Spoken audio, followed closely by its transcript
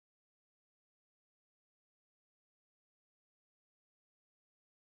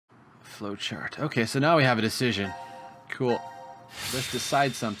flowchart. Okay, so now we have a decision. Cool. Let's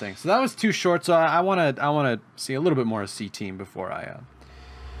decide something. So that was too short, so I wanna see a little bit more of C Team before I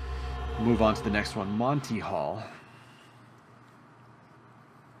move on to the next one. Monty Hall.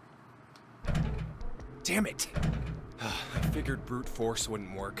 Damn it! I figured brute force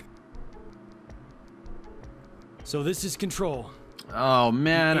wouldn't work. So this is control. Oh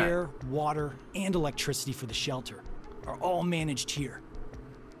man. Air, water, and electricity for the shelter are all managed here.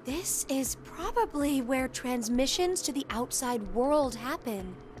 This is probably where transmissions to the outside world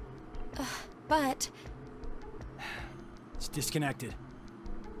happen. But... It's disconnected.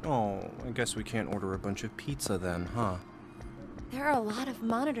 Oh, I guess we can't order a bunch of pizza then, huh? there are a lot of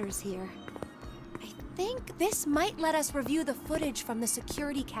monitors here. I think this might let us review the footage from the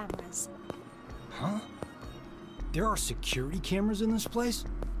security cameras. Huh? There are security cameras in this place?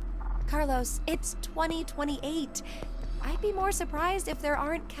 Carlos, it's 2028. I'd be more surprised if there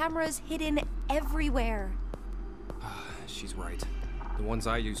aren't cameras hidden everywhere. She's right. The ones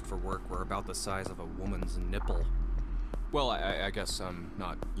I used for work were about the size of a woman's nipple. Well, I guess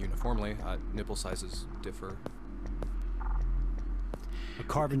not uniformly. Nipple sizes differ. A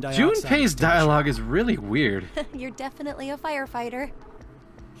carbon dioxide. Junpei's dialogue is really weird. You're definitely a firefighter.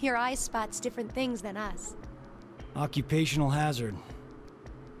 Your eye spots different things than us. Occupational hazard.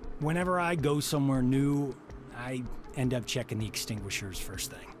 Whenever I go somewhere new, I end up checking the extinguishers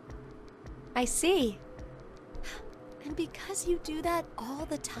first thing. I see. And because you do that all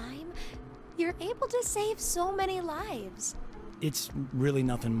the time, you're able to save so many lives. It's really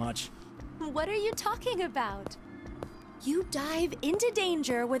nothing much. What are you talking about? You dive into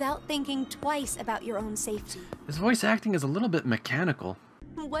danger without thinking twice about your own safety. His voice acting is a little bit mechanical.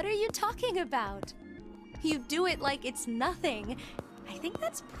 What are you talking about? You do it like it's nothing. I think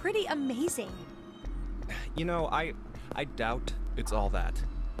that's pretty amazing. You know, I doubt it's all that.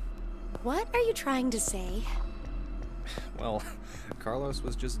 What are you trying to say? Well, Carlos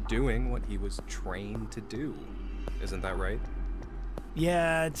was just doing what he was trained to do. Isn't that right?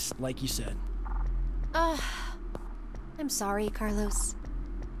 Yeah, it's like you said. I'm sorry, Carlos.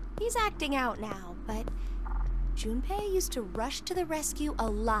 He's acting out now, but Junpei used to rush to the rescue a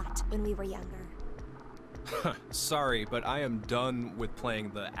lot when we were younger. Sorry, but I am done with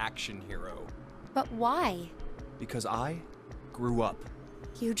playing the action hero. But why? Because I grew up.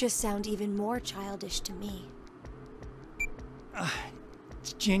 You just sound even more childish to me.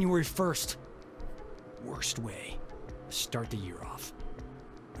 It's January 1st. Worst way to start the year off.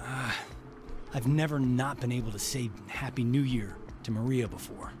 I've never not been able to say Happy New Year to Maria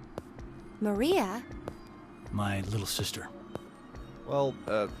before. Maria? My little sister. Well,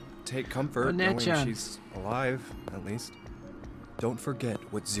 take comfort knowing Bonetta. she's alive, at least. Don't forget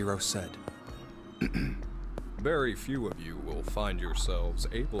what Zero said. Very few of you will find yourselves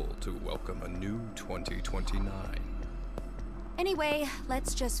able to welcome a new 2029. Anyway,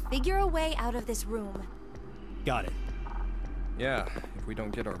 let's just figure a way out of this room. Got it. Yeah, if we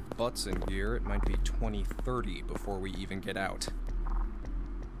don't get our butts in gear, it might be 2030 before we even get out.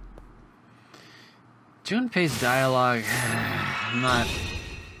 Junpei's dialogue, not...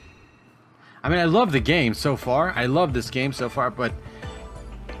 I mean, I love the game so far. I love this game so far, but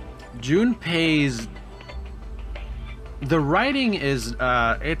Junpei's... The writing is,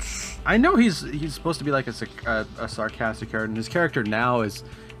 it's... I know he's supposed to be like a sarcastic character, and his character now is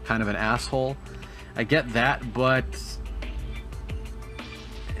kind of an asshole. I get that, but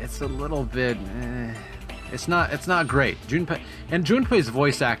it's a little bit... It's not great. Junpei's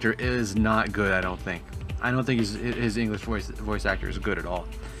voice actor is not good, I don't think. I don't think his English voice actor is good at all.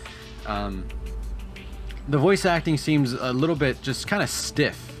 The voice acting seems a little bit just kind of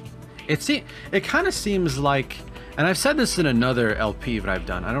stiff. It kind of seems like, and I've said this in another LP that I've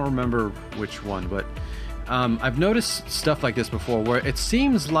done. I don't remember which one, but I've noticed stuff like this before, where it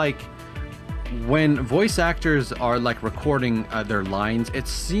seems like when voice actors are like recording their lines, it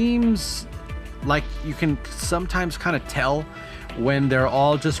seems like you can sometimes kind of tell when they're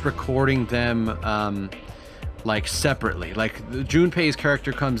all just recording them like separately. Like Junpei's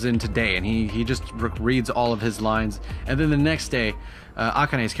character comes in today and he just reads all of his lines, and then the next day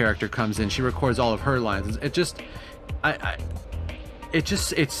Akane's character comes in, she records all of her lines. It just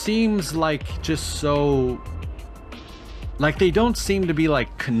it seems like just so, like they don't seem to be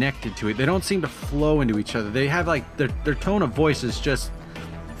like connected to it. They don't seem to flow into each other. They have like their tone of voice is just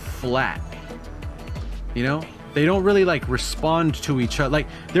flat, you know? They don't really like respond to each other. Like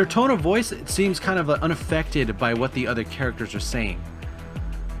their tone of voice, it seems kind of unaffected by what the other characters are saying.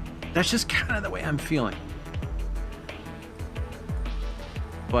 That's just kind of the way I'm feeling.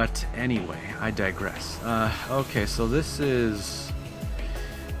 But anyway, I digress. Okay, so this is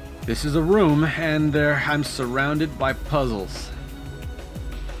This is a room, and I'm surrounded by puzzles.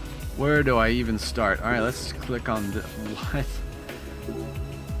 Where do I even start? Alright, let's click on the... What?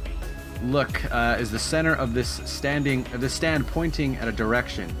 Look, is the center of this stand pointing at a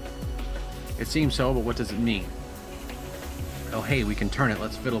direction? It seems so, but what does it mean? Oh, hey, we can turn it.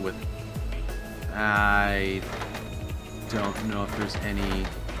 Let's fiddle with it. I don't know if there's any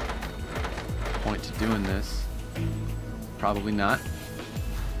point to doing this. Probably not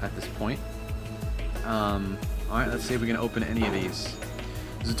at this point. Alright, let's see if we can open any of these.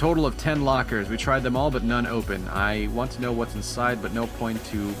 There's a total of 10 lockers. We tried them all, but none open. I want to know what's inside, but no point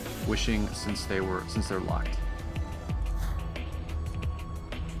to wishing since they're locked.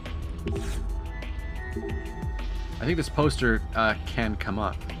 I think this poster can come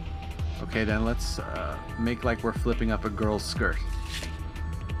up. Okay, then let's make like we're flipping up a girl's skirt.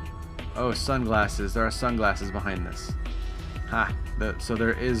 Oh, sunglasses. There are sunglasses behind this. Ha! So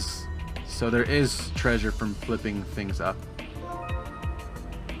there is treasure from flipping things up.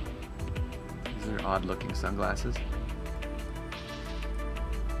 These are odd-looking sunglasses.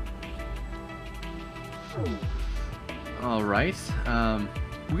 All right.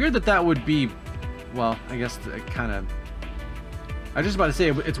 Weird that would be. Well, I guess it kind of. I was just about to say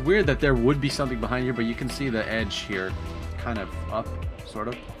it's weird that there would be something behind here, but you can see the edge here, kind of up, sort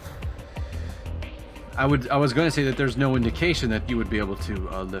of. I was going to say that there's no indication that you would be able to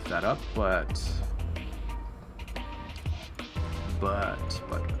lift that up, but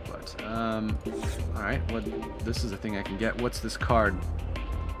all right. This is a thing I can get. What's this card?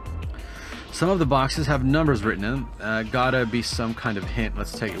 Some of the boxes have numbers written in them. Gotta be some kind of hint.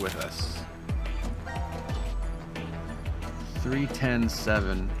 Let's take it with us.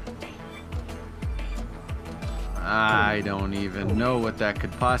 3107. I don't even know what that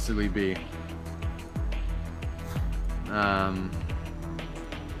could possibly be.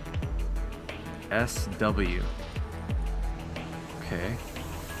 SW. Okay.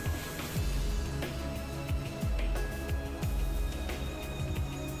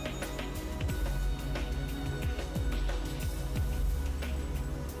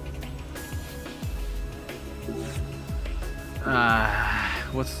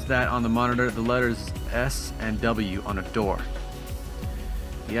 What's that on the monitor? The letters S and W on a door.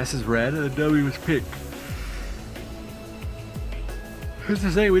 The S is red and the W is pink. Who's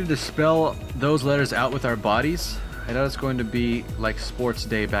to say we need to spell those letters out with our bodies? I know it's going to be like sports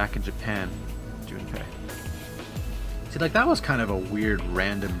day back in Japan. Junpei. See, like that was kind of a weird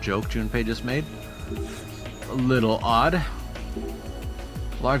random joke Junpei just made. A little odd.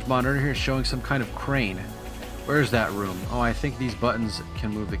 Large monitor here showing some kind of crane. Where's that room? Oh, I think these buttons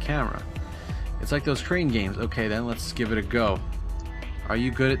can move the camera. It's like those crane games. Okay, then let's give it a go. Are you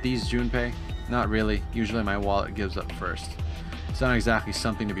good at these, Junpei? Not really. Usually my wallet gives up first. It's not exactly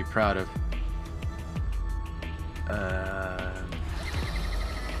something to be proud of.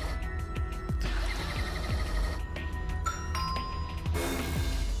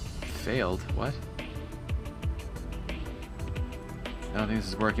 Failed? What? I don't think this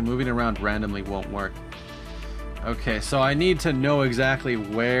is working. Moving around randomly won't work. Okay, so I need to know exactly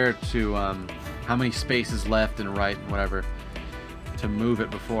where to, how many spaces left and right and whatever to move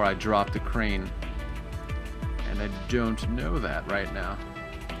it before I drop the crane. And I don't know that right now.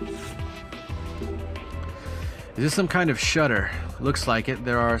 Is this some kind of shutter? Looks like it.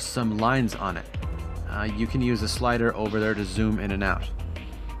 There are some lines on it. You can use a slider over there to zoom in and out.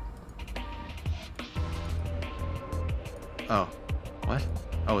 Oh, what?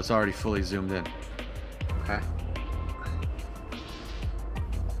 Oh, it's already fully zoomed in. Okay.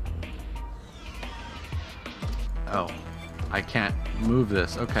 Oh, I can't move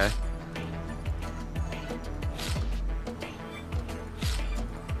this. Okay.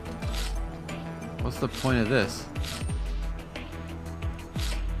 What's the point of this?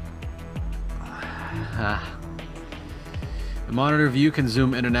 The monitor view can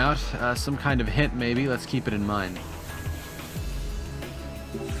zoom in and out. Some kind of hint, maybe. Let's keep it in mind.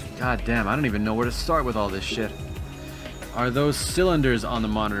 God damn, I don't even know where to start with all this shit. Are those cylinders on the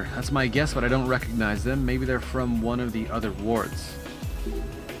monitor? That's my guess, but I don't recognize them. Maybe they're from one of the other wards.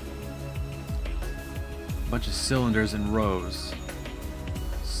 A bunch of cylinders in rows.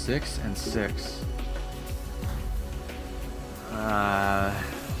 6 and 6.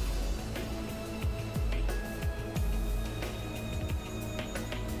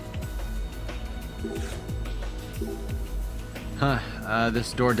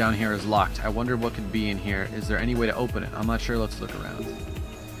 This door down here is locked. I wonder what could be in here. Is there any way to open it? I'm not sure. Let's look around.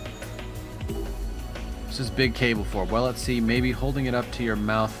 What's this big cable for? Well, let's see. Maybe holding it up to your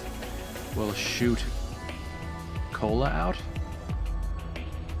mouth will shoot cola out?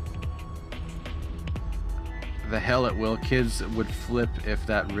 the hell it will. Kids would flip if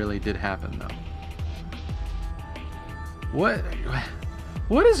that really did happen, though.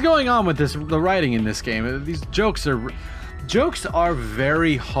 What is going on with the writing in this game? These jokes are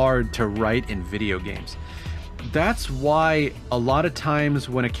very hard to write in video games. That's why a lot of times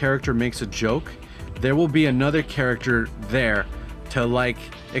when a character makes a joke, there will be another character there to like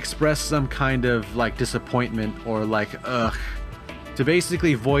express some kind of like disappointment or like ugh, to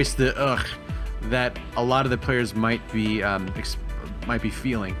basically voice the ugh that a lot of the players might be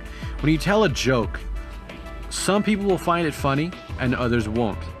feeling. When you tell a joke, some people will find it funny and others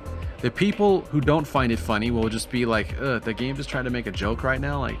won't. The people who don't find it funny will just be like, ugh, the game just tried to make a joke right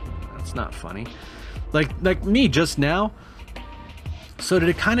now? Like, that's not funny. Like me just now. So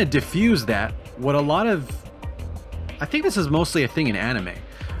to kind of diffuse that, what a lot of... I think this is mostly a thing in anime.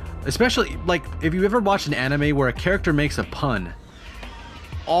 Especially, like, if you ever watch an anime where a character makes a pun,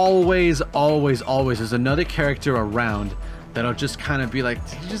 always there's another character around that'll just kind of be like,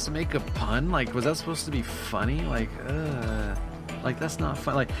 did you just make a pun? Like, was that supposed to be funny? Like, that's not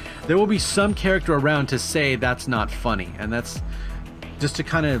fun. Like, there will be some character around to say that's not funny, and that's just to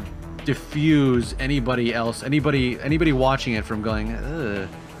kind of diffuse anybody else, anybody watching it from going, ugh.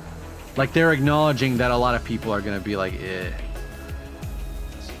 Like, they're acknowledging that a lot of people are gonna be like, eh.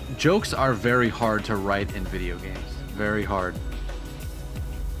 Jokes are very hard to write in video games. Very hard.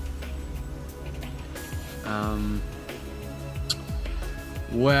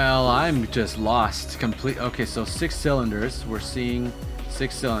 Well, I'm just lost. Okay, so 6 cylinders. We're seeing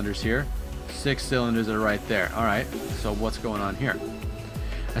 6 cylinders here. 6 cylinders are right there. Alright, so what's going on here?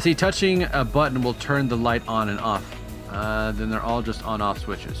 I see touching a button will turn the light on and off. Then they're all just on-off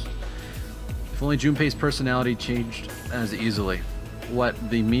switches. If only Junpei's personality changed as easily. What,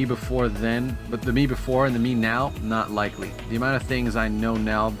 the me before then? But the me before and the me now? Not likely. The amount of things I know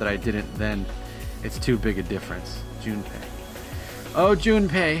now that I didn't then, it's too big a difference. Junpei. Oh,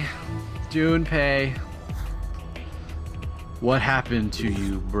 Junpei. Junpei. What happened to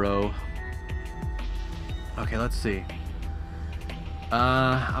you, bro? Okay, let's see.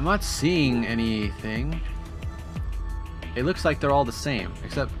 I'm not seeing anything. It looks like they're all the same,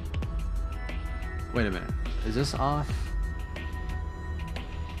 except... Wait a minute. Is this off?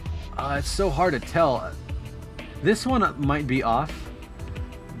 It's so hard to tell. This one might be off.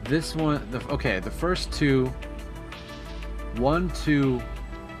 This one... Okay, the first two... 1, 2,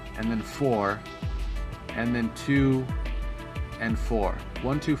 and then 4. And then 2 and 4.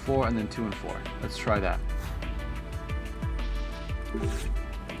 1, 2, 4, and then 2 and 4. Let's try that.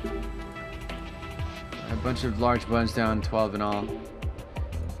 A bunch of large buttons down, 12 in all.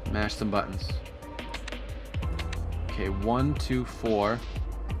 Mash some buttons. Okay, 1, 2, 4.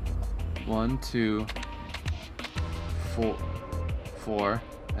 1, 2, 4, 4,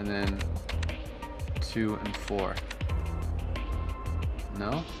 and then 2 and 4.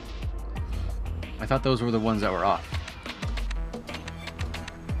 No? I thought those were the ones that were off.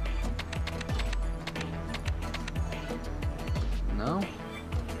 No?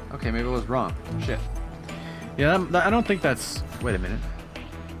 Okay, maybe I was wrong. Shit. Yeah, I don't think that's... Wait a minute.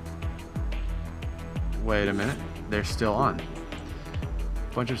 Wait a minute. They're still on.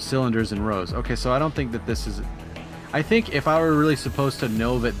 Bunch of cylinders in rows. Okay, so I don't think that this is... I think if I were really supposed to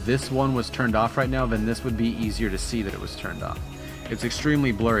know that this one was turned off right now, then this would be easier to see that it was turned off. It's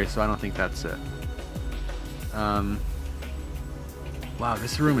extremely blurry, so I don't think that's it. Wow,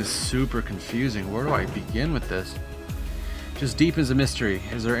 this room is super confusing. Where do I begin with this? Just deepens the mystery.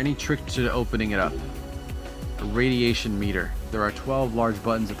 Is there any trick to opening it up? A radiation meter. There are 12 large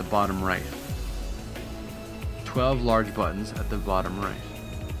buttons at the bottom right. 12 large buttons at the bottom right.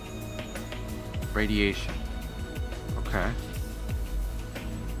 Radiation. Okay.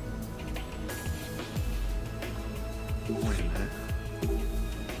 Wait a minute.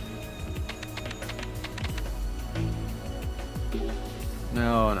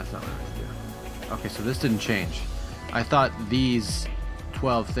 No, that's not what I was doing. Okay, so this didn't change. I thought these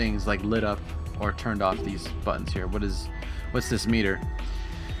 12 things like lit up or turned off these buttons here. What's this meter?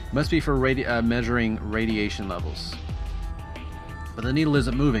 Must be for measuring radiation levels. But the needle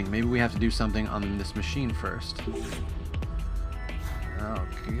isn't moving. Maybe we have to do something on this machine first. Oh,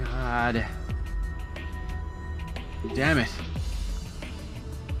 God. Damn it.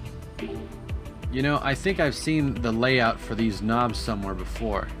 You know, I think I've seen the layout for these knobs somewhere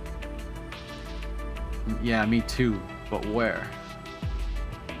before. Yeah, me too. But where?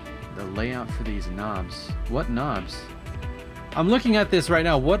 The layout for these knobs. What knobs? I'm looking at this right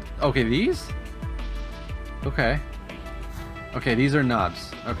now. What? Okay, these? Okay. Okay, these are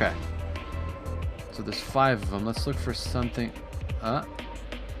knobs. Okay. So there's 5 of them. Let's look for something. Oh,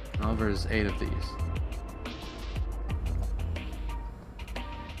 there's 8 of these.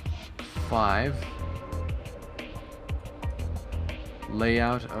 5.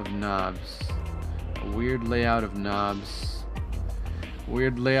 Layout of knobs. A weird layout of knobs.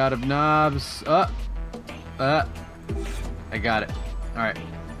 Weird layout of knobs. I got it. Alright.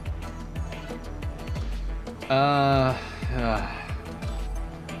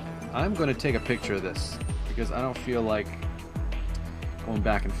 I'm going to take a picture of this because I don't feel like going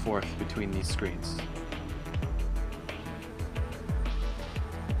back and forth between these screens.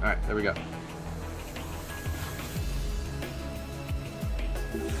 Alright, there we go.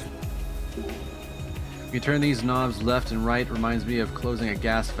 You turn these knobs left and right, reminds me of closing a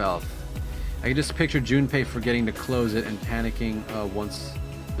gas valve. I can just picture Junpei forgetting to close it and panicking once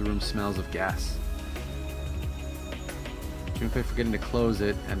the room smells of gas. Junpei forgetting to close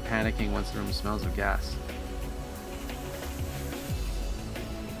it and panicking once the room smells of gas.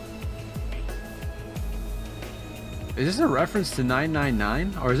 Is this a reference to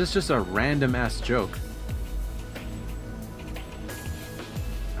 999? Or is this just a random ass joke?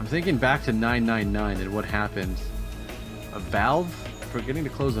 I'm thinking back to 999 and what happened. A valve? Forgetting to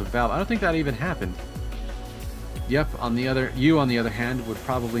close a valve. I don't think that even happened. Yep, you on the other hand would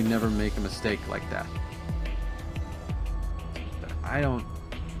probably never make a mistake like that. I don't...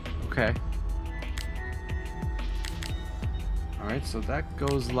 Okay. Alright, so that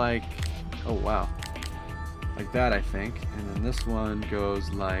goes like... Oh, wow. Like that, I think. And then this one goes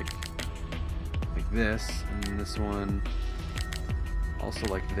like this. And then this one also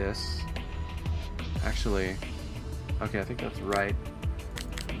like this. Actually, okay, I think that's right.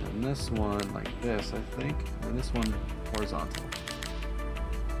 And then this one like this, I think. And this one horizontal.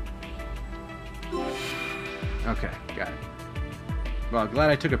 Okay, got it. Well,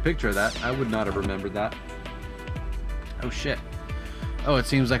 glad I took a picture of that. I would not have remembered that. Oh shit. Oh, it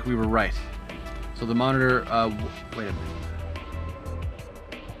seems like we were right. So the monitor, wait a minute.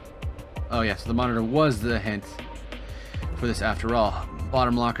 Oh yeah, so the monitor was the hint for this after all.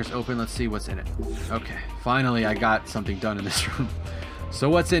 Bottom locker's open, let's see what's in it. Okay, finally I got something done in this room. So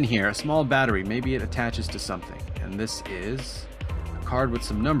what's in here? A small battery, maybe it attaches to something. And this is a card with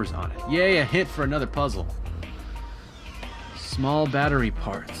some numbers on it. Yay, a hint for another puzzle. Small battery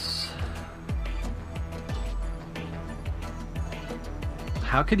parts.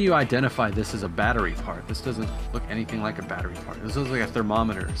 How can you identify this as a battery part? This doesn't look anything like a battery part. This looks like a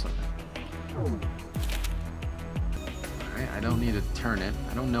thermometer or something. Alright, I don't need to turn it.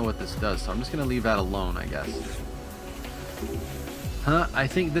 I don't know what this does, so I'm just going to leave that alone, I guess. Huh? I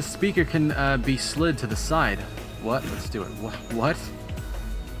think this speaker can be slid to the side. What? Let's do it. What?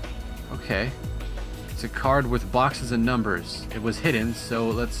 Okay. It's a card with boxes and numbers. It was hidden,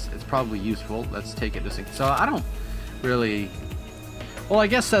 so it's probably useful. Let's take it just in. So I don't really... Well, I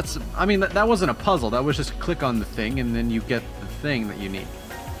guess that's... I mean, that wasn't a puzzle. That was just click on the thing, and then you get the thing that you need.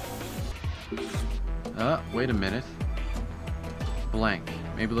 Wait a minute. Blank.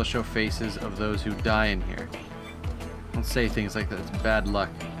 Maybe they'll show faces of those who die in here. Don't say things like that. It's bad luck.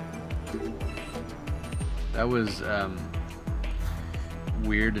 That was,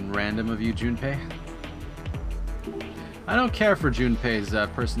 weird and random of you, Junpei. I don't care for Junpei's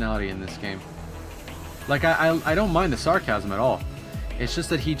personality in this game. Like, I don't mind the sarcasm at all. It's just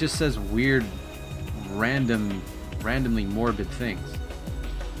that he just says weird, randomly morbid things.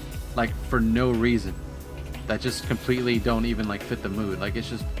 Like, for no reason. That just completely don't even, like, fit the mood. Like, it's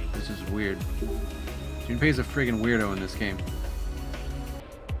just weird. Junpei's a friggin' weirdo in this game.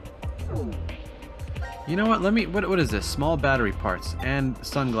 You know what? Let me... What is this? Small battery parts and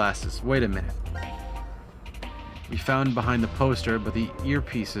sunglasses. Wait a minute. We found behind the poster, but the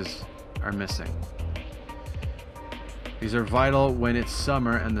earpieces are missing. These are vital when it's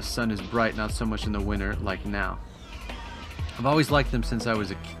summer and the sun is bright, not so much in the winter like now. I've always liked them since I was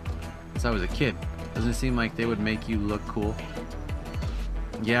a kid. Doesn't it seem like they would make you look cool?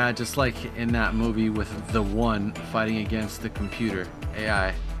 Yeah, just like in that movie with the One fighting against the computer.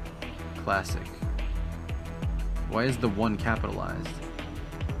 AI. Classic. Why is the One capitalized?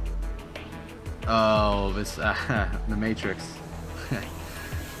 Oh, this, the Matrix.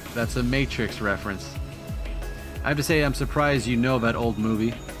 That's a Matrix reference. I have to say, I'm surprised you know that old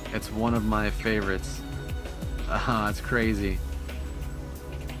movie. It's one of my favorites. It's crazy.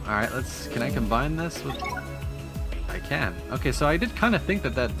 Alright, can I combine this with... I can. Okay, so I did kind of think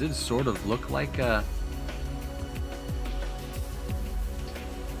that did sort of look like a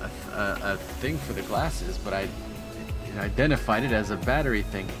thing for the glasses, but it identified it as a battery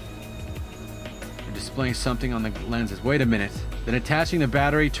thing. You're displaying something on the lenses. Wait a minute. Then attaching the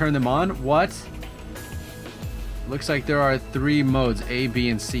battery, turn them on? What? Looks like there are 3 modes, A, B,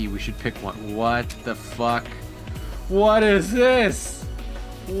 and C. We should pick one. What the fuck? What is this?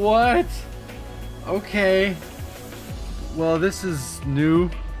 What? Okay. Well, this is new.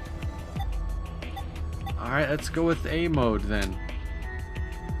 Alright, let's go with A mode then.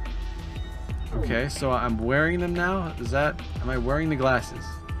 Okay, so I'm wearing them now? Is that... Am I wearing the glasses?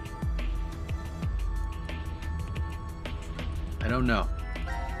 I don't know.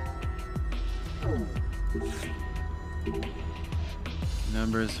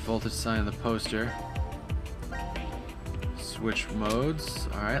 Numbers, voltage sign on the poster. Switch modes.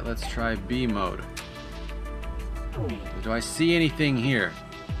 Alright, let's try B mode. Do I see anything here?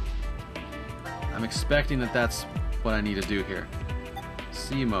 I'm expecting that that's what I need to do here.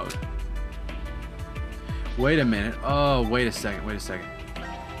 C mode. Wait a minute. Oh, wait a second. Wait a second.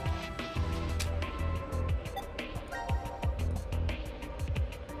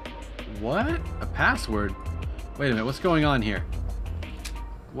 What? A password? Wait a minute. What's going on here?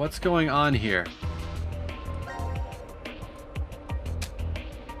 What's going on here?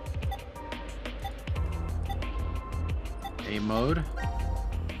 A mode.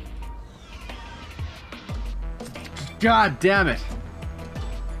 God damn it.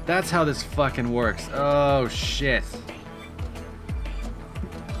 That's how this fucking works. Oh shit.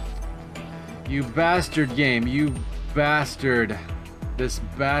 You bastard game. You bastard. This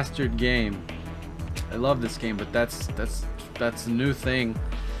bastard game. I love this game, but that's a new thing.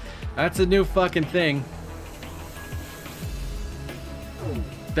 That's a new fucking thing.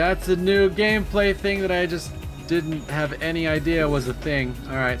 That's a new gameplay thing that I just didn't have any idea was a thing.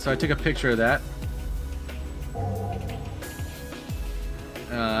 Alright, so I took a picture of that.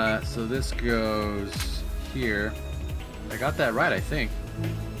 So this goes here. I got that right, I think.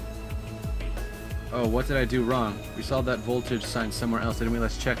 Oh, what did I do wrong? We saw that voltage sign somewhere else, didn't we?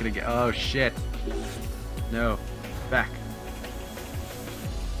 Let's check it again. Oh, shit. No. Back.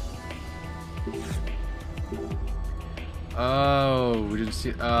 Oh, we didn't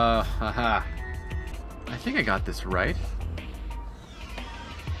see... haha. I think I got this right.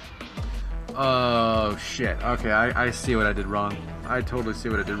 Oh, shit. Okay, I see what I did wrong. I totally see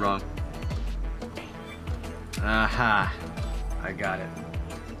what I did wrong. Aha. I got it.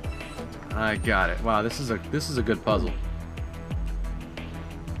 I got it. Wow, this is a good puzzle.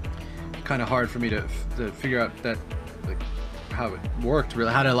 Kind of hard for me to figure out that like how it worked,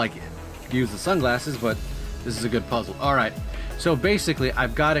 really, how to like use the sunglasses, but this is a good puzzle. All right. So basically,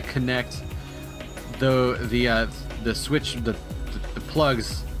 I've got to connect the switch, the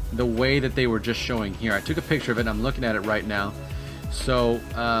plugs, the way that they were just showing here. I took a picture of it and I'm looking at it right now. So,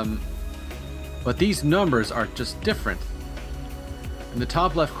 but these numbers are just different. In the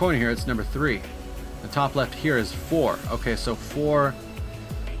top left corner here, it's number 3. The top left here is 4. Okay, so 4.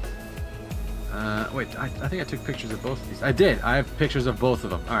 Wait, I think I took pictures of both of these. I did. I have pictures of both of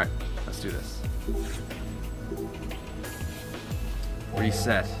them. All right, let's do this.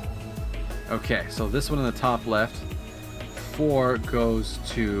 Reset. Okay, so this one in the top left, 4 goes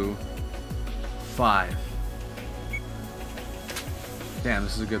to 5. Damn,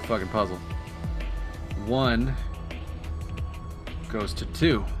 this is a good fucking puzzle. 1 goes to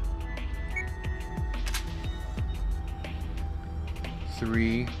 2.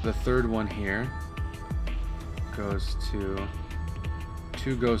 3, the third one here, goes to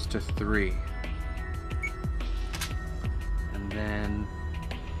 2 goes to 3. And then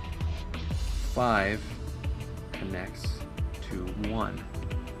 5 connects to 1.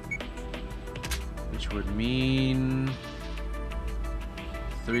 Which would mean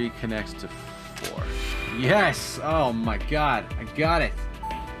 3 connects to 4. Yes! Oh my god, I got it.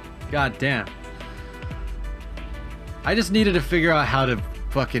 God damn. I just needed to figure out how to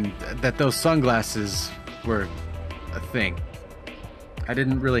fucking... that those sunglasses were a thing. I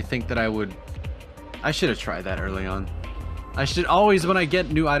didn't really think that I would... I should have tried that early on. I should always, when I get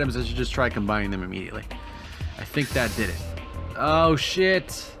new items, I should just try combining them immediately. I think that did it. Oh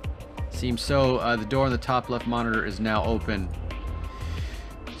shit! Seems so. The door on the top left monitor is now open.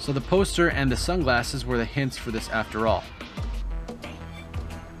 So the poster and the sunglasses were the hints for this after all.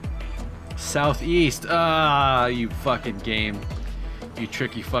 Southeast. Ah, you fucking game. You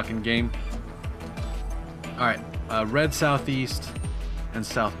tricky fucking game. Alright. Red southeast and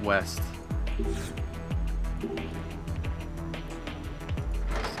southwest.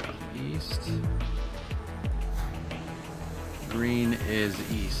 Southeast. Green is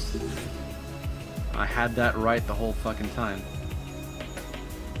east. I had that right the whole fucking time.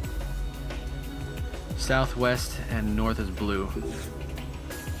 Southwest and north is blue.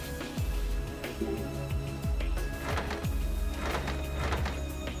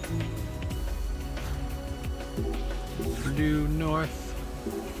 Due north.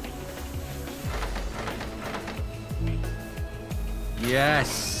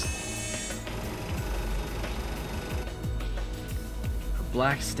 Yes. A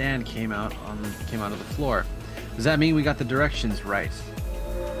black stand came out of the floor. Does that mean we got the directions right?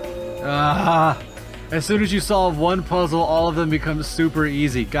 Ah! As soon as you solve one puzzle, all of them become super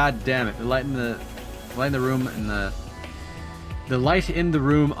easy. God damn it! The light in the room and the light in the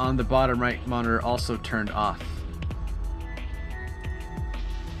room on the bottom right monitor also turned off.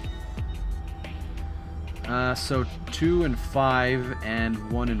 So 2 and 5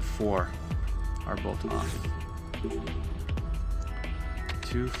 and 1 and 4 are both off.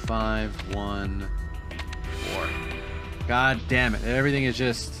 2, 5, 1, 4. God damn it! Everything is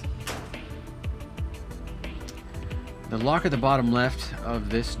just. The lock at the bottom left of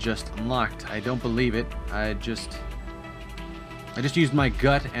this just unlocked. I don't believe it. I just used my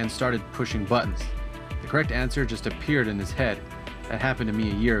gut and started pushing buttons. The correct answer just appeared in his head. That happened to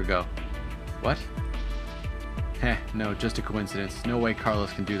me a year ago. What? Heh, no, just a coincidence. No way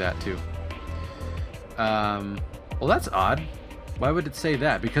Carlos can do that too. Well, that's odd. Why would it say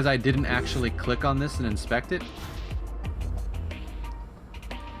that? Because I didn't actually click on this and inspect it?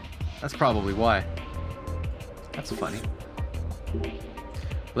 That's probably why. That's funny.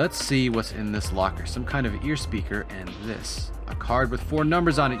 Let's see what's in this locker. Some kind of ear speaker and this. A card with 4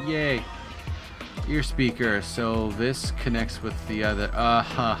 numbers on it. Yay! Ear speaker. So this connects with the other.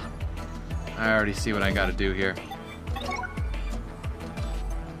 I already see what I gotta do here.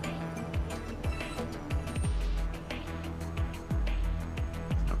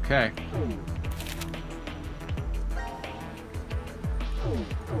 Okay.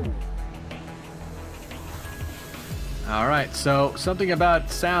 Alright, so something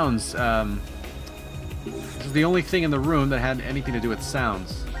about sounds. This is the only thing in the room that had anything to do with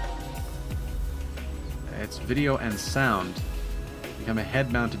sounds. It's video and sound. Become a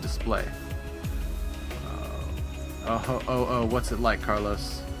head-mounted display. Oh, what's it like,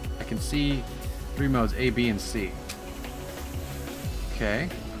 Carlos? I can see 3 modes, A, B, and C. Okay.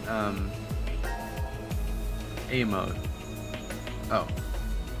 A mode. Oh.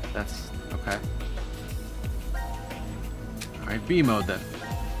 That's... okay. Alright, B mode then.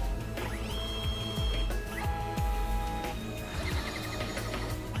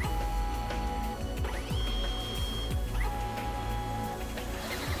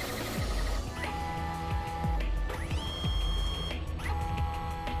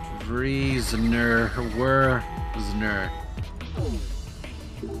 Wurzner.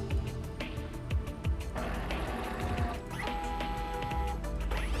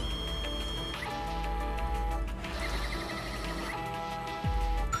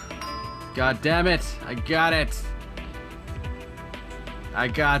 God damn it! I got it! I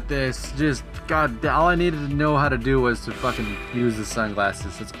got this. Just, God, all I needed to know how to do was to fucking use the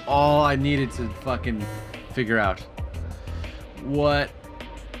sunglasses. That's all I needed to fucking figure out. What?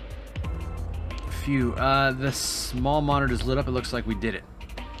 Phew. The small monitor's lit up. It looks like we did it.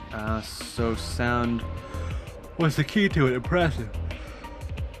 So sound was the key to it. Impressive.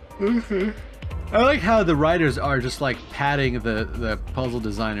 Okay. I like how the writers are just like patting the puzzle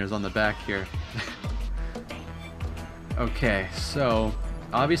designers on the back here. Okay, so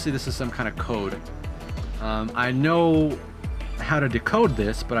obviously this is some kind of code. I know how to decode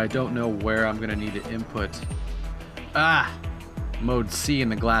this, but I don't know where I'm gonna need to input. Mode C in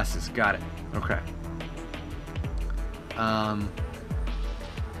the glasses. Got it. Okay. Well,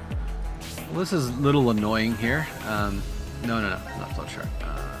 this is a little annoying here. No, not flowchart.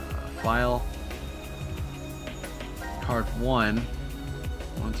 File. Card 1.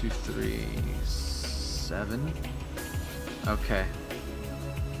 1, 2, 3, 7. Okay.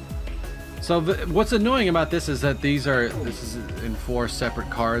 So what's annoying about this is that this is in 4 separate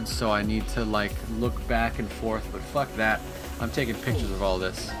cards, so I need to like look back and forth, but fuck that. I'm taking pictures of all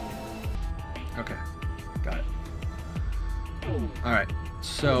this. Okay. Got it. Alright.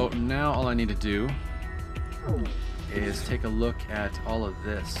 So now all I need to do is take a look at all of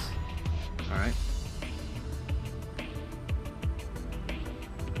this. Alright.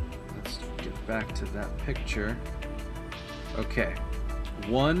 Let's get back to that picture. Okay.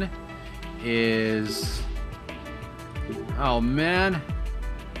 1 is... oh man!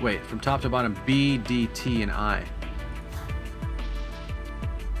 Wait, from top to bottom, B, D, T, and I.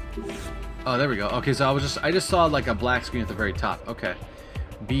 Oh, there we go. Okay, so I just saw like a black screen at the very top. Okay.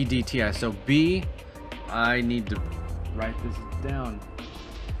 B, D, T, I. So B, I need to write this down.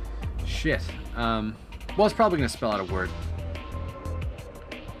 Shit. Well, it's probably gonna spell out a word.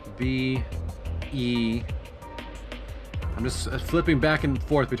 B, E. I'm just flipping back and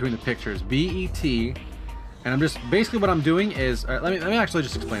forth between the pictures. B, E, T. And I'm just, basically what I'm doing is, let me actually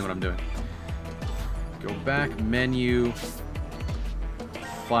just explain what I'm doing. Go back, menu,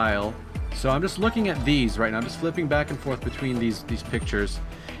 file. So I'm just looking at these right now. I'm just flipping back and forth between these pictures,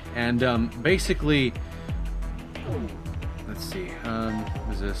 and basically, let's see.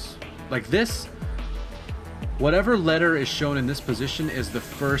 What is this? Like this, whatever letter is shown in this position is the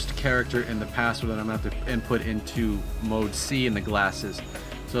first character in the password that I'm gonna have to input into mode C in the glasses.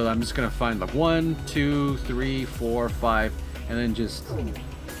 So I'm just gonna find like 1, 2, 3, 4, 5, and then just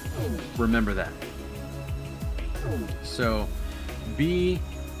remember that. So B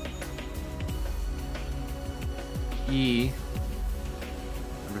E,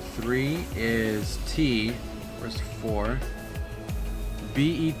 number 3 is T. Where's 4?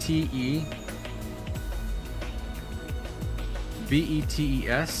 B-E-T-E.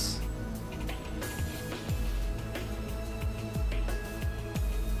 B-E-T-E-S.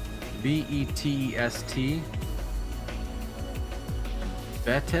 B-E-T-E-S-T.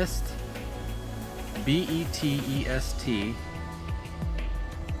 Betest. B-E-T-E-S-T.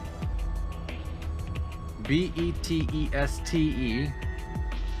 B-E-T-E-S-T-E.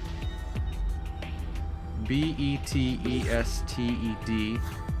 B-E-T-E-S-T-E-D.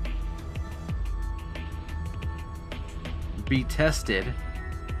 Be tested.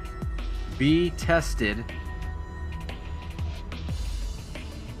 Be tested.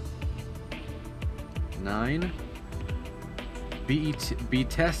 9. Be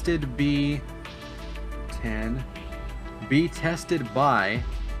tested. Be 10. Be tested by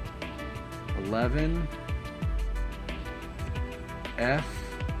 11. F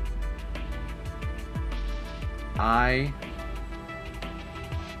I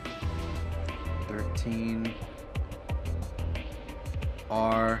 13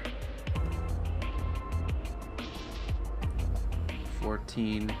 R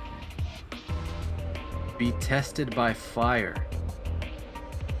 14. Be tested by fire.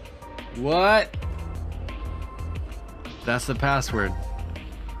 What? That's the password.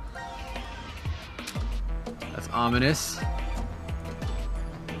 That's ominous.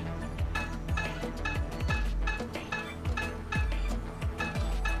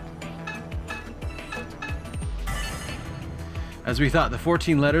 As we thought, the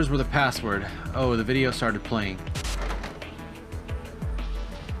 14 letters were the password. Oh, the video started playing.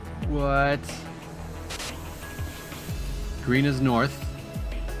 What? Green is north.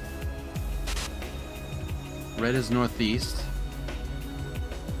 Red is northeast.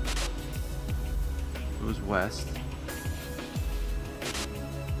 Blue is west.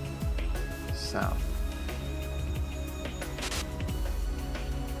 South.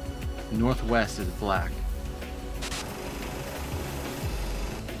 Northwest is black.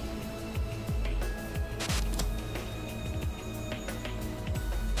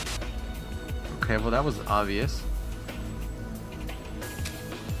 Okay, well that was obvious.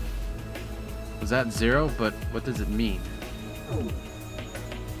 Was that 0? But what does it mean?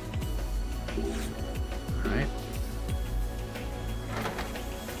 Alright.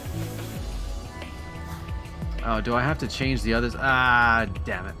 Oh, do I have to change the others? Ah,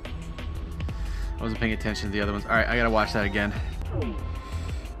 damn it. I wasn't paying attention to the other ones. Alright, I gotta watch that again.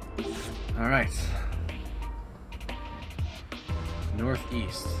 Alright.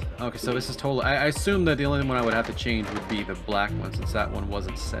 Northeast. Okay, so this is total. I assume that the only one I would have to change would be the black one, since that one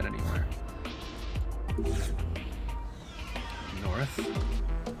wasn't set anywhere. North.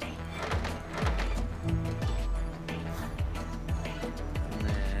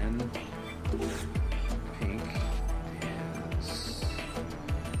 And then pink is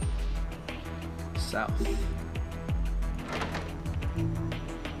south.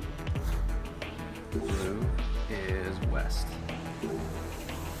 Blue is west.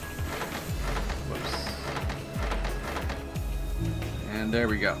 Whoops. And there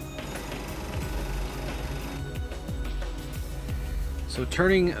we go. So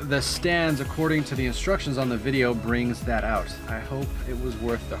turning the stands according to the instructions on the video brings that out. I hope it was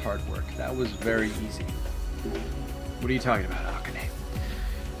worth the hard work. That was very easy. What are you talking about, Akane?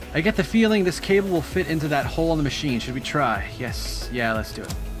 I get the feeling this cable will fit into that hole in the machine. Should we try? Yes. Yeah, let's do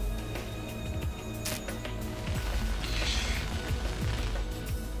it.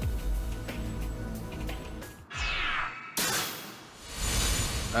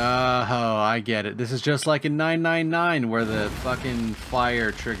 Oh, I get it. This is just like in 999 where the fucking fire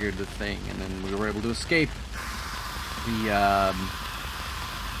triggered the thing and then we were able to escape the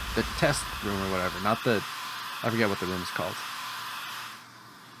test room or whatever. Not the... I forget what the room is called.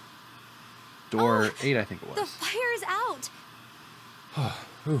 Door 8, I think it was. The fire is out!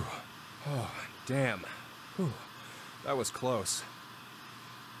 Oh, damn. Whew. That was close.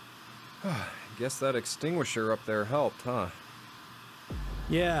 Guess that extinguisher up there helped, huh?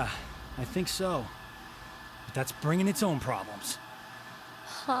 Yeah, I think so. But that's bringing its own problems.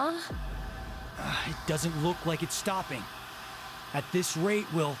 Huh? It doesn't look like it's stopping. At this rate,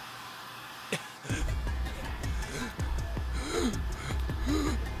 we'll...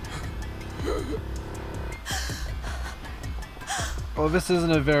 Well, this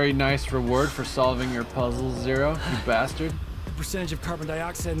isn't a very nice reward for solving your puzzle, Zero, you bastard. The percentage of carbon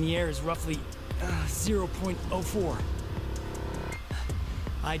dioxide in the air is roughly 0.04.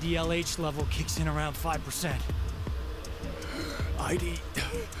 IDLH level kicks in around 5%.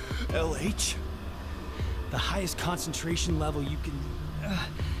 IDLH? The highest concentration level you can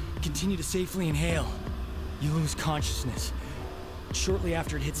continue to safely inhale. You lose consciousness shortly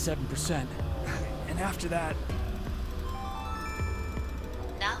after it hits 7%. And after that...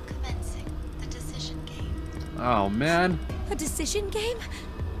 Now commencing the decision game. Oh, man. A decision game?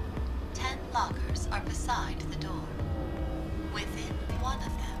 10 lockers are beside the door. Within one of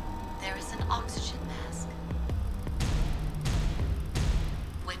them, there is an oxygen mask.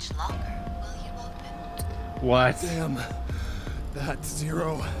 Which locker will you open? What? Damn. That's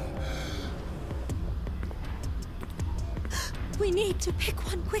Zero. We need to pick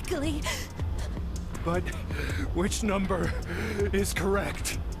one quickly. But which number is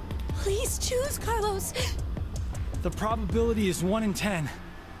correct? Please choose, Carlos. The probability is 1 in 10.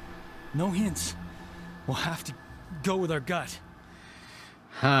 No hints. We'll have to go with our gut.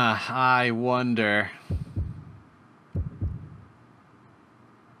 Huh, I wonder.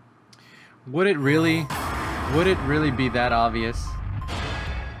 Would it really be that obvious?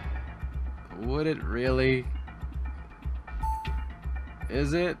 Would it really?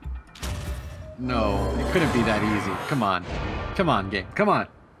 Is it? No, it couldn't be that easy. Come on. Come on, game. Come on.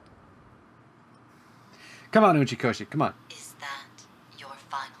 Come on, Uchikoshi. Come on. Is that your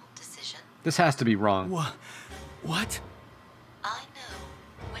final decision? This has to be wrong. What? I know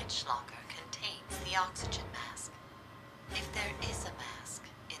which locker contains the oxygen mask. If there is a mask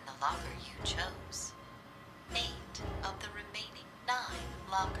in the locker you chose, 8 of the remaining 9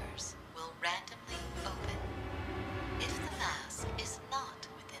 lockers will randomly open. If the mask is not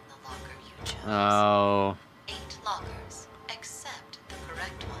within the locker you chose, Oh. 8 lockers, except the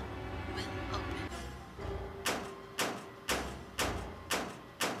correct one, will open.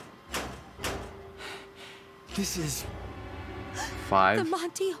 This is... 5. The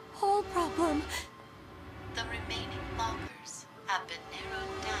Monty Hall problem. The remaining lockers have been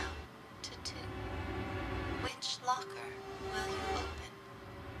narrowed down to 2. Which locker will you open?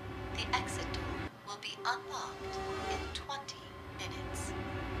 The exit door will be unlocked in 20 minutes.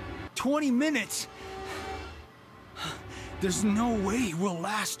 20 minutes? There's no way we'll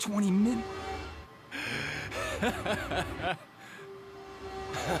last 20 minutes.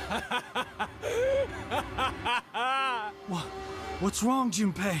 What's wrong,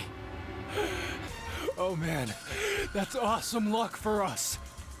 Junpei? Oh man, that's awesome luck for us.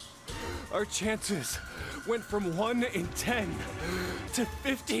 Our chances went from 1 in 10 to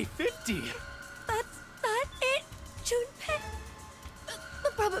 50-50. That's not it, Junpei. The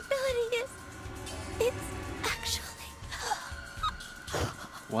probability is... It's actually...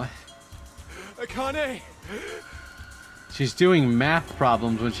 What? Akane! She's doing math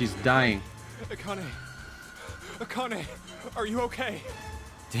problems when she's dying. Akane! Akane! Are you okay?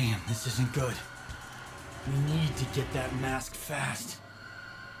 Damn, this isn't good. We need to get that mask fast.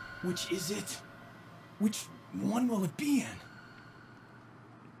 Which is it? Which one will it be in?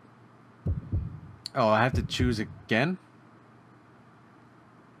 Oh, I have to choose again?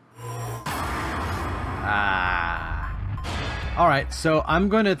 Ah. All right, so I'm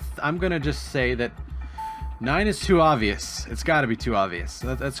gonna just say that 9 is too obvious. It's got to be too obvious.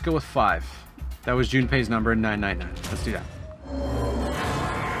 Let's go with 5. That was Junpei's number, 999. Let's do that.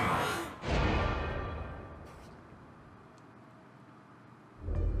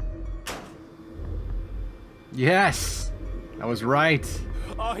 Yes, I was right.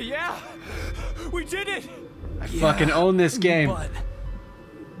 Oh yeah! We did it! I fucking own this game. But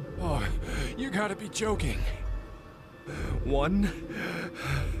Oh, you gotta be joking. 1?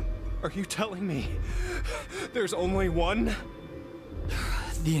 Are you telling me there's only 1?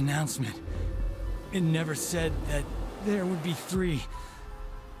 the announcement, it never said that there would be 3.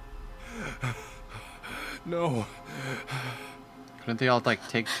 No. Couldn't they all like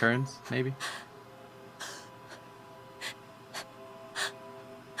take turns, maybe?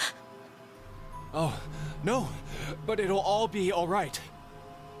 Oh, no. But it'll all be all right.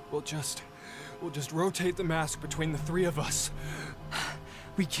 We'll just rotate the mask between the 3 of us.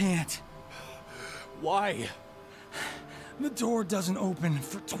 We can't. Why? The door doesn't open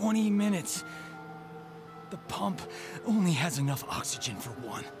for 20 minutes. The pump only has enough oxygen for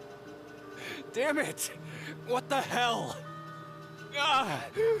 1. Damn it! What the hell? Ah,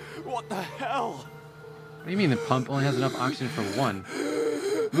 what the hell? What do you mean the pump only has enough oxygen for one?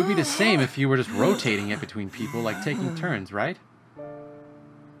 It would be the same if you were just rotating it between people, like taking turns, right?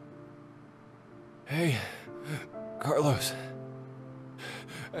 Hey, Carlos.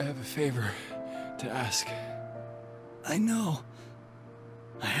 I have a favor to ask. I know.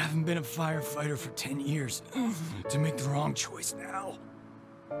 I haven't been a firefighter for 10 years. To make the wrong choice now.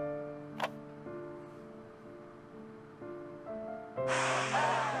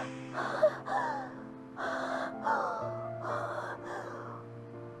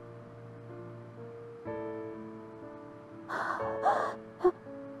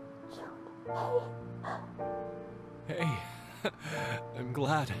 Hey, I'm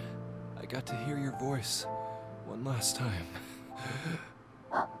glad I got to hear your voice one last time.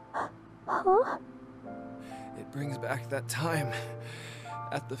 It brings back that time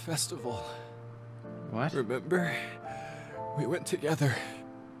at the festival. What? Remember? We went together.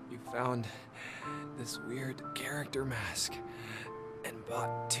 You found this weird character mask and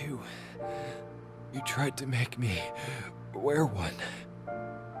bought two. You tried to make me wear one.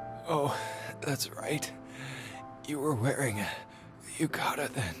 Oh, that's right. You were wearing a yukata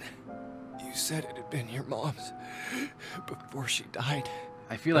then. You said it had been your mom's before she died.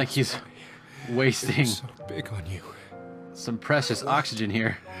 I feel like he's wasting So big on you some precious oxygen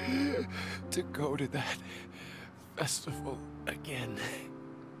here. to go to that festival again.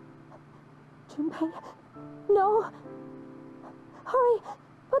 Junpei, no! Hurry!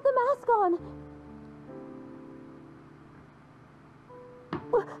 Put the mask on!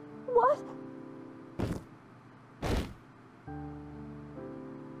 What?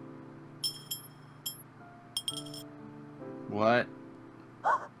 What?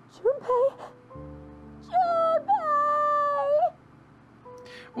 Junpei! Junpei!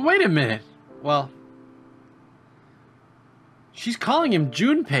 Wait a minute. Well, she's calling him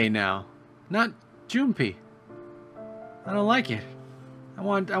Junpei now, not Junpei. I don't like it. I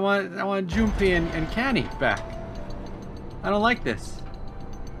want Junpei and Canny back. I don't like this.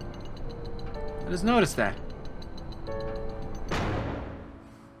 I just noticed that.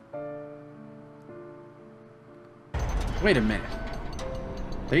 Wait a minute.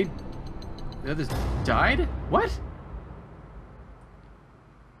 The others died? What?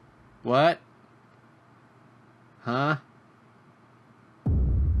 What? Huh?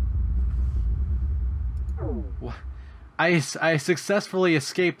 What? I successfully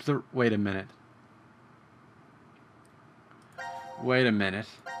escaped the... Wait a minute. Wait a minute.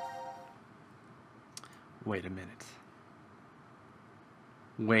 Wait a minute.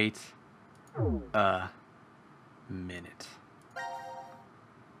 Wait a minute.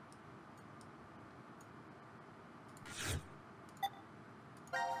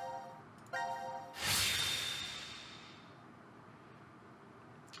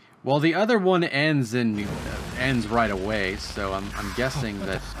 Well, the other one ends right away, so I'm guessing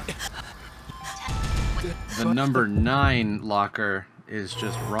that the number 9 locker is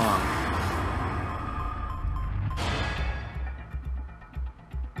just wrong.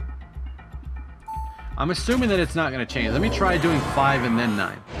 I'm assuming that it's not going to change. Let me try doing 5 and then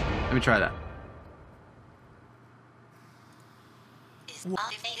 9. Let me try that.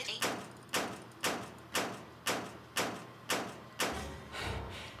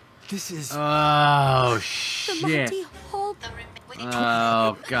 This is... Oh, The shit. Monty hold.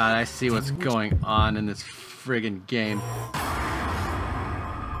 Oh, God, I see what's going on in this friggin' game.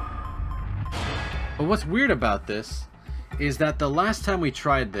 But what's weird about this is that the last time we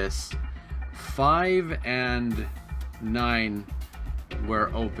tried this, 5 and 9 were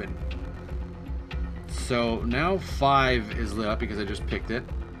open. So now 5 is lit up because I just picked it.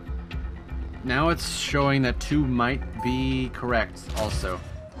 Now it's showing that 2 might be correct also.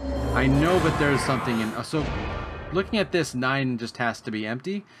 I know, but there's something in... So looking at this, 9 just has to be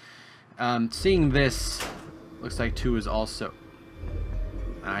empty. Seeing this, looks like 2 is also...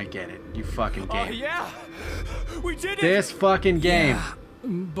 I get it. You fucking game. Oh, yeah! We did it! This fucking game. Yeah,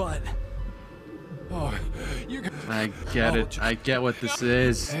 but... Oh, you I get it. I get what this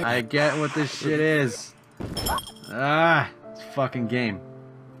is. I get what this shit is. Ah, it's a fucking game.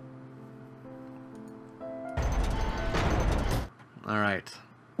 Alright.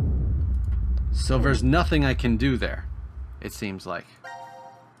 So there's nothing I can do there, it seems like.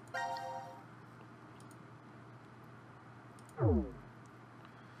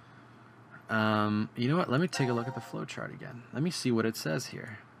 You know what? Let me take a look at the flowchart again. Let me see what it says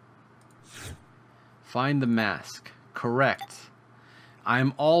here. Find the mask. Correct.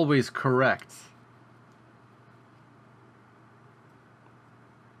 I'm always correct.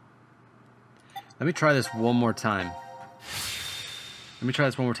 Let me try this one more time. Let me try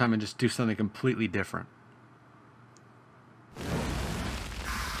this one more time and just do something completely different.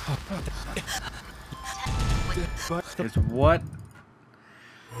 Is what?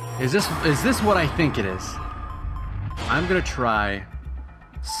 Is this what I think it is? I'm gonna try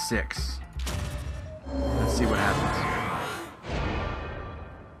 6. Let's see what happens.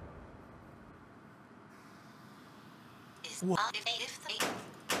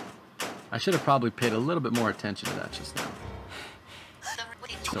 I should have probably paid a little bit more attention to that just now.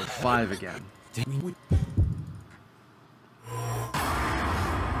 So 5 again.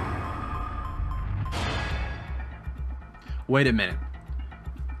 Wait a minute.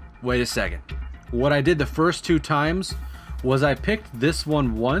 Wait a second. What I did the first 2 times was I picked this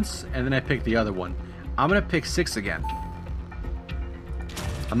one once and then I picked the other one. I'm gonna pick 6 again.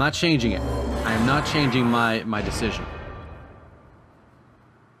 I'm not changing it. I am not changing my decision.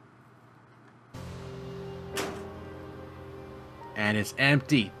 And it's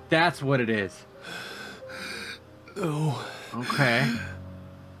empty. That's what it is. No. Okay.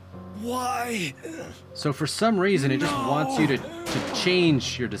 Why? So for some reason, it just wants you to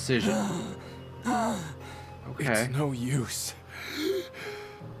change your decision. Okay. It's no use.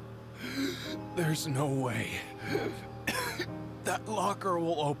 There's no way that locker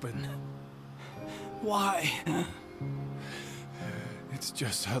will open. Why? It's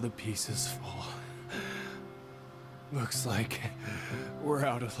just how the pieces fall. Looks like we're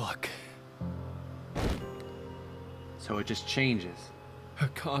out of luck. So it just changes.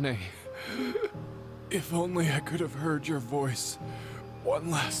 Akane, if only I could have heard your voice one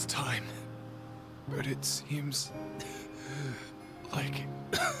last time. But it seems like...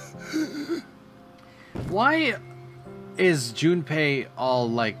 Why is Junpei all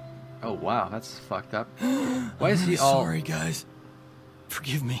like... Oh wow, that's fucked up. Why is he all... Sorry, guys.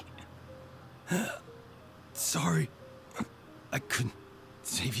 Forgive me. Sorry. I couldn't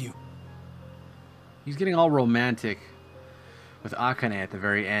save you. He's getting all romantic with Akane at the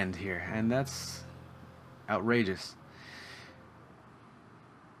very end here, and that's outrageous.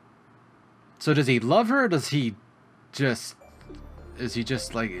 So does he love her, or does he just... Is he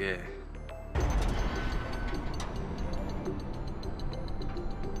just like... Eh?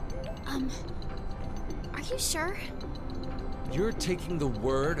 Are you sure? You're taking the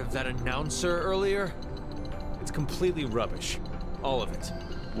word of that announcer earlier? It's completely rubbish. All of it.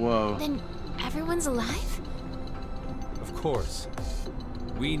 Whoa. Then everyone's alive? Of course.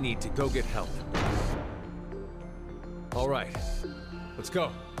 We need to go get help. All right. Let's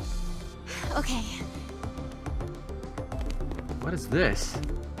go. Okay. What is this?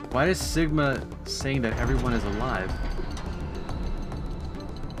 Why is Sigma saying that everyone is alive?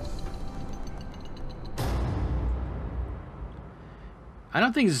 I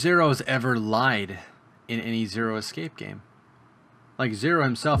don't think Zero's ever lied in any Zero Escape game. Like, Zero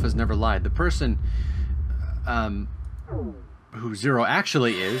himself has never lied. The person who Zero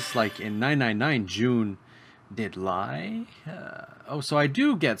actually is, like in 999, June did lie. Oh, so I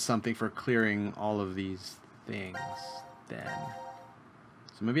do get something for clearing all of these things then.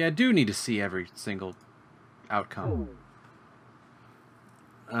 So maybe I do need to see every single outcome.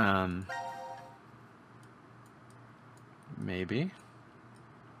 Maybe.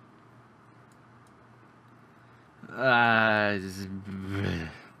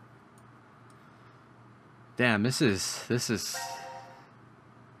 Damn, this is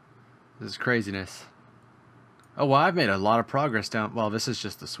craziness. Oh, well, I've made a lot of progress down. Well, this is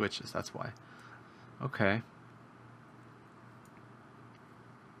just the switches, that's why. Okay.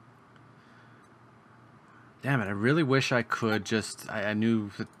 Damn it, I really wish I could just... I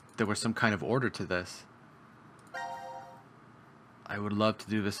knew that there was some kind of order to this. I would love to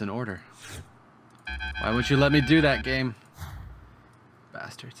do this in order. Why wouldn't you let me do that, game?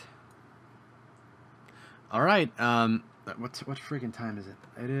 Bastards. Alright, what freaking time is it?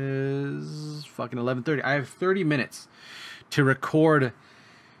 It is fucking 11:30. I have 30 minutes to record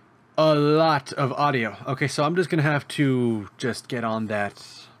a lot of audio. Okay, so I'm just gonna have to just get on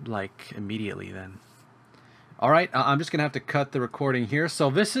that, like, immediately then. Alright, I'm just gonna have to cut the recording here. So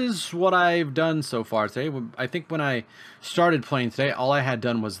this is what I've done so far today. I think when I started playing today, all I had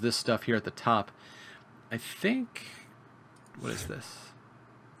done was this stuff here at the top. I think... What is this?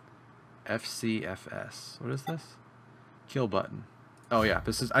 FCFS. What is this? Kill button. Oh yeah,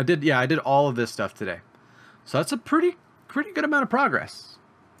 this is... I did all of this stuff today. So that's a pretty good amount of progress.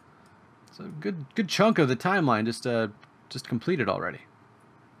 It's a good chunk of the timeline just completed already.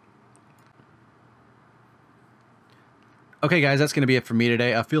 Okay guys, that's going to be it for me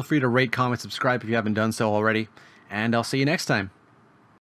today. Feel free to rate, comment, subscribe if you haven't done so already. And I'll see you next time.